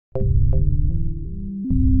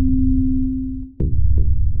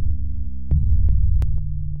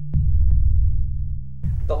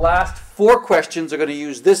the last 4 questions are going to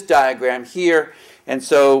use this diagram here. And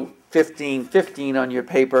so 15 on your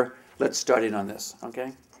paper, let's start in on this,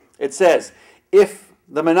 okay? It says, if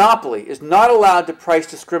the monopoly is not allowed to price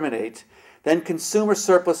discriminate, then consumer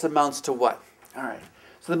surplus amounts to what? All right.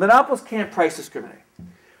 So the monopolists can't price discriminate.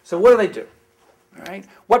 So what do? All right.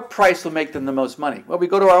 What price will make them the most money? Well, we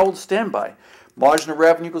go to our old standby. Marginal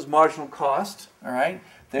revenue equals marginal cost. All right.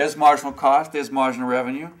 There's marginal cost. There's marginal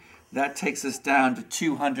revenue. That takes us down to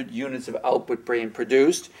 200 units of output being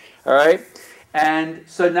produced. All right. And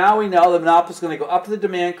so now we know the monopolist is going to go up the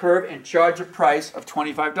demand curve and charge a price of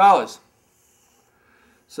 $25.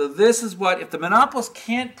 So this is what, if the monopolist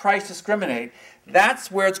can't price discriminate, that's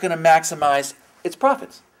where it's going to maximize its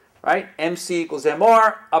profits, right? MC equals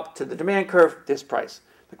MR, up to the demand curve, this price.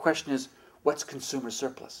 The question is, what's consumer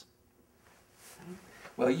surplus?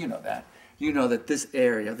 Well, you know that. You know that this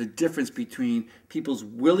area, the difference between people's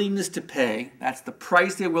willingness to pay, that's the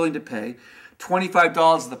price they're willing to pay,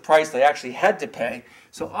 $25 is the price they actually had to pay.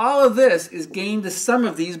 So all of this is gained to some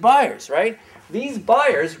of these buyers, right? These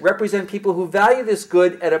buyers represent people who value this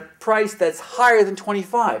good at a price that's higher than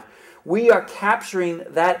 25. We are capturing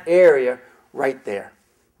that area right there.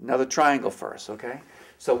 Another triangle first, okay?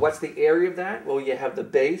 So what's the area of that? Well, you have the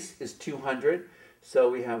base is 200. So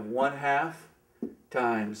we have 1/2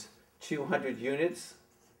 times 200 units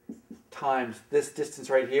times this distance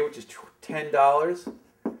right here, which is $10,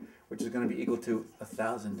 which is going to be equal to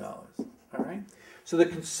 $1,000. All right? So the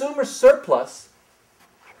consumer surplus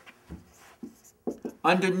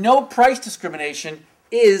under no price discrimination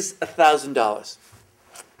is $1,000.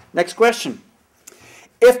 Next question.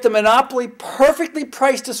 If the monopoly perfectly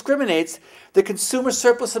price discriminates, the consumer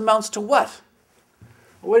surplus amounts to what?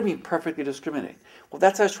 Well, what do you mean perfectly discriminate? Well,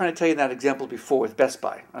 that's what I was trying to tell you in that example before with Best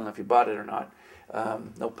Buy. I don't know if you bought it or not.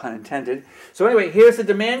 No pun intended. So anyway, here's the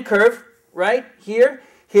demand curve, right? Here.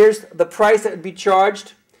 Here's the price that would be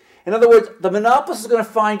charged. In other words, the monopolist is going to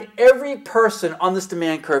find every person on this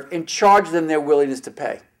demand curve and charge them their willingness to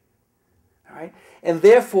pay. All right? And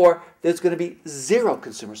therefore, there's going to be 0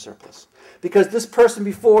 consumer surplus. Because this person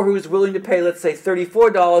before who is willing to pay, let's say,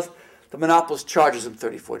 $34, the monopolist charges him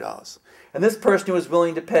 $34. And this person who is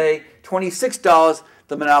willing to pay $26,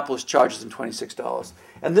 the monopolist charges him $26.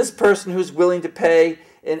 And this person who's willing to pay,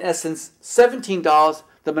 in essence, $17,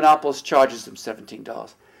 the monopolist charges him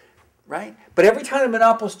 $17. Right? But every time the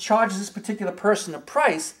monopolist charges this particular person a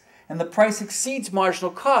price, and the price exceeds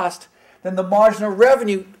marginal cost, then the marginal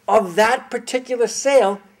revenue of that particular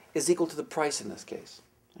sale is equal to the price in this case.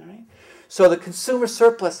 All right? So the consumer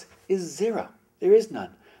surplus is 0. There is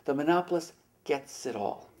none. The monopolist gets it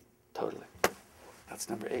all. Totally. That's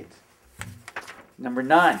number 8. Number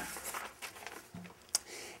 9.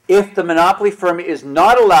 If the monopoly firm is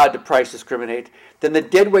not allowed to price discriminate, then the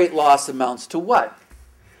deadweight loss amounts to what?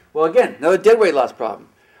 Well, again, another deadweight loss problem.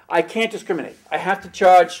 I can't discriminate. I have to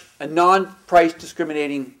charge a non-price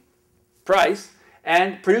discriminating price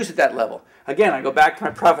and produce at that level. Again, I go back to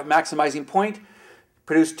my profit maximizing point,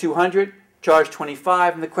 produce 200, charge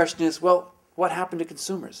 25, and the question is, well, what happened to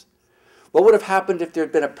consumers? What would have happened if there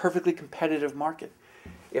had been a perfectly competitive market?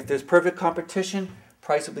 If there's perfect competition,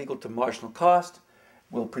 price will be equal to marginal cost.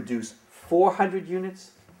 We'll produce 400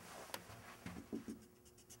 units.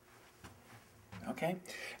 Okay?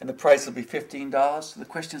 And the price will be $15. So the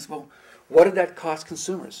question is, well, what did that cost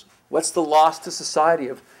consumers? What's the loss to society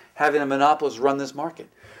of having a monopolist run this market?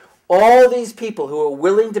 All these people who are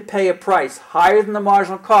willing to pay a price higher than the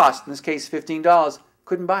marginal cost, in this case $15,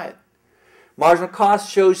 couldn't buy it. Marginal cost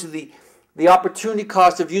shows you the opportunity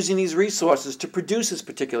cost of using these resources to produce this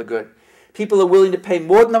particular good. People who are willing to pay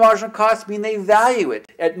more than the marginal cost mean they value it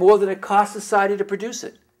at more than it costs society to produce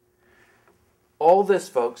it. All this,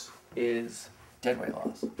 folks, is deadweight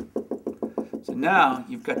loss. So now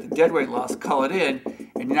you've got the deadweight loss colored in,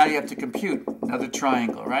 and now you have to compute another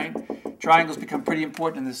triangle, right? Triangles become pretty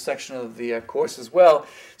important in this section of the course as well.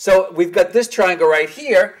 So we've got this triangle right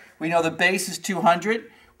here. We know the base is 200.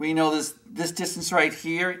 We know this distance right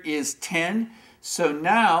here is 10. So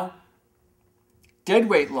now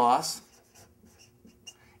deadweight loss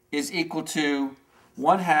is equal to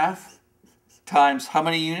 1/2 times how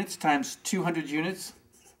many units? Times 200 units.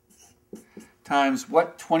 Times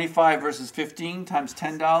what? 25 versus 15 times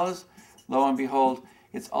 $10. Lo and behold,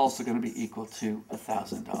 it's also going to be equal to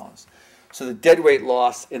 $1,000. So the deadweight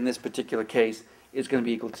loss in this particular case is going to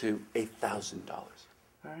be equal to $1,000.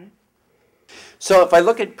 All right? So if I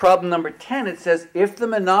look at problem number 10, it says, if the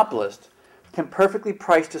monopolist can perfectly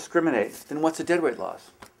price discriminate, then what's the deadweight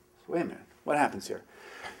loss? So wait a minute. What happens here?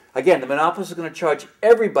 Again, the monopolist is going to charge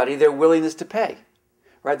everybody their willingness to pay.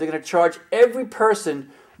 Right? They're going to charge every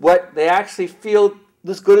person what they actually feel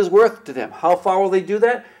this good is worth to them. How far will they do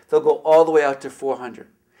that? They'll go all the way out to 400.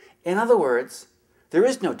 In other words, there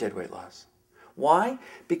is no deadweight loss. Why?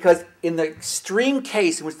 Because in the extreme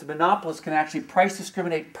case in which the monopolist can actually price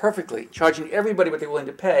discriminate perfectly, charging everybody what they're willing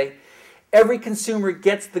to pay, every consumer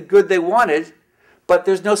gets the good they wanted, but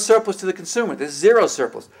there's no surplus to the consumer. There's zero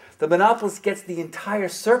surplus. The monopolist gets the entire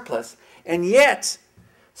surplus, and yet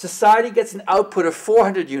society gets an output of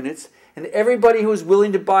 400 units, and everybody who is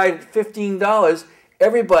willing to buy it at $15,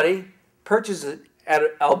 everybody purchases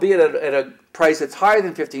it, albeit at a price that's higher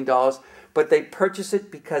than $15, but they purchase it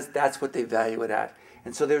because that's what they value it at.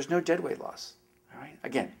 And so there's no deadweight loss. All right?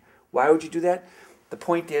 Again, why would you do that? The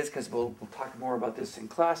point is, because we'll talk more about this in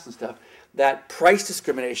class and stuff, that price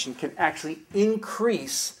discrimination can actually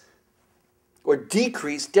increase or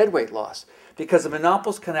decrease deadweight loss because the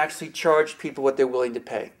monopolist can actually charge people what they're willing to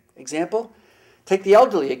pay. Example, take the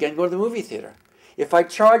elderly again, go to the movie theater. If I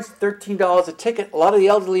charge $13 a ticket, a lot of the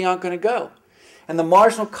elderly aren't going to go. And the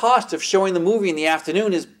marginal cost of showing the movie in the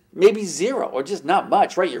afternoon is maybe zero or just not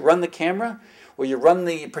much, right? You run the camera or you run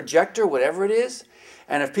the projector, whatever it is.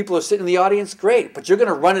 And if people are sitting in the audience, great, but you're going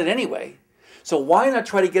to run it anyway. So why not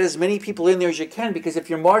try to get as many people in there as you can? Because if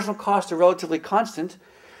your marginal costs are relatively constant,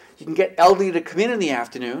 you can get elderly to come in the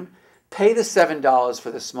afternoon, pay the $7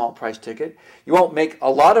 for the small price ticket. You won't make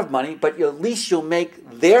a lot of money, but at least you'll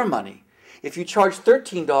make their money. If you charge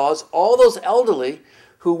 $13, all those elderly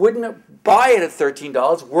who wouldn't buy it at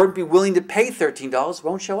 $13, wouldn't be willing to pay $13,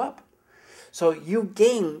 won't show up. So you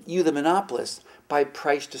gain, you the monopolist, by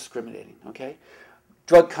price discriminating, okay?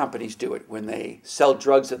 Drug companies do it when they sell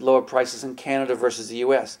drugs at lower prices in Canada versus the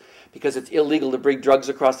US because it's illegal to bring drugs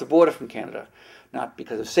across the border from Canada. Not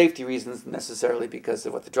because of safety reasons, necessarily because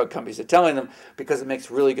of what the drug companies are telling them, because it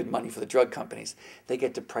makes really good money for the drug companies. They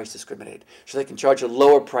get to price discriminate. So they can charge a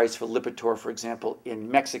lower price for Lipitor, for example,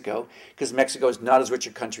 in Mexico, because Mexico is not as rich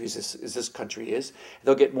a country as this country is.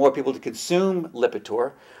 They'll get more people to consume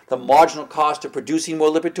Lipitor. The marginal cost of producing more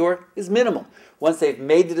Lipitor is minimal. Once they've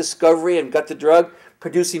made the discovery and got the drug,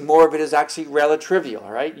 producing more of it is actually rather trivial,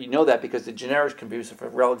 all right? You know that because the generics can produce it for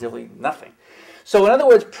relatively nothing. So in other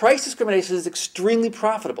words, price discrimination is extremely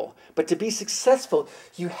profitable. But to be successful,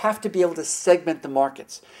 you have to be able to segment the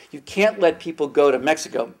markets. You can't let people go to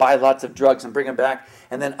Mexico, buy lots of drugs and bring them back,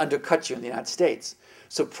 and then undercut you in the United States.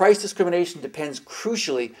 So price discrimination depends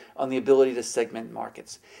crucially on the ability to segment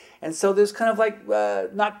markets. And so there's kind of like,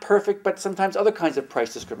 not perfect, but sometimes other kinds of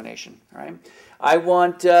price discrimination. Right? I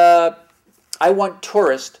want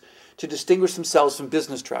tourists to distinguish themselves from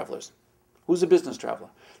business travelers. Who's a business traveler?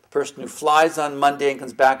 Person who flies on Monday and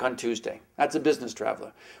comes back on Tuesday. That's a business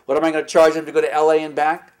traveler. What am I going to charge them to go to LA and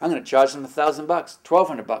back? I'm going to charge them $1,000,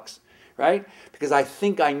 $1,200, right? Because I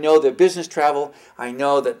think I know their business travel. I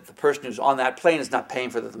know that the person who's on that plane is not paying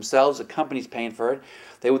for it themselves. The company's paying for it.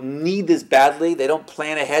 They would need this badly. They don't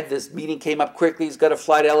plan ahead. This meeting came up quickly. He's got to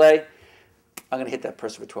fly to LA. I'm going to hit that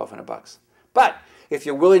person for $1,200. But if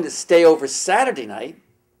you're willing to stay over Saturday night,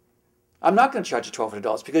 I'm not going to charge you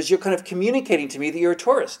 $1,200 because you're kind of communicating to me that you're a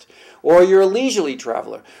tourist or you're a leisurely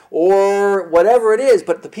traveler or whatever it is.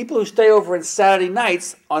 But the people who stay over on Saturday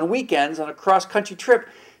nights, on weekends, on a cross-country trip,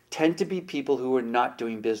 tend to be people who are not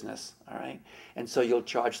doing business, all right? And so you'll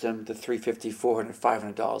charge them the $350, $400,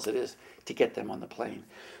 $500 it is to get them on the plane.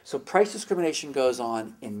 So price discrimination goes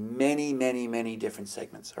on in many, many, many different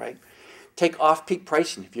segments, all right? Take off-peak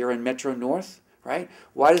pricing. If you're in Metro North, right?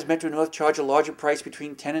 Why does Metro North charge a larger price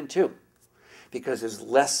between 10 and 2? Because there's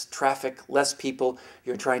less traffic, less people.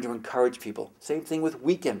 You're trying to encourage people. Same thing with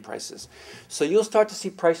weekend prices. So you'll start to see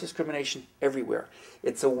price discrimination everywhere.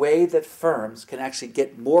 It's a way that firms can actually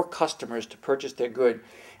get more customers to purchase their good.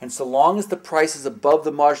 And so long as the price is above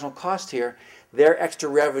the marginal cost here, their extra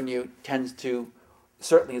revenue tends to,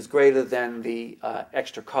 certainly is greater than the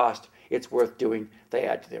extra cost. It's worth doing. They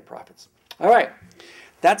add to their profits. All right.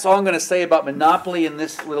 That's all I'm going to say about monopoly in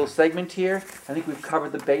this little segment here. I think we've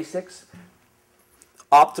covered the basics.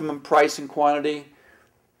 Optimum price and quantity,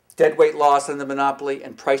 deadweight loss in the monopoly,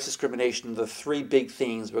 and price discrimination, the three big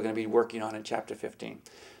themes we're going to be working on in Chapter 15.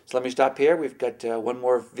 So let me stop here. We've got one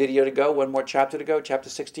more video to go, one more chapter to go, Chapter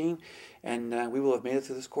 16, and we will have made it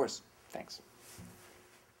through this course. Thanks.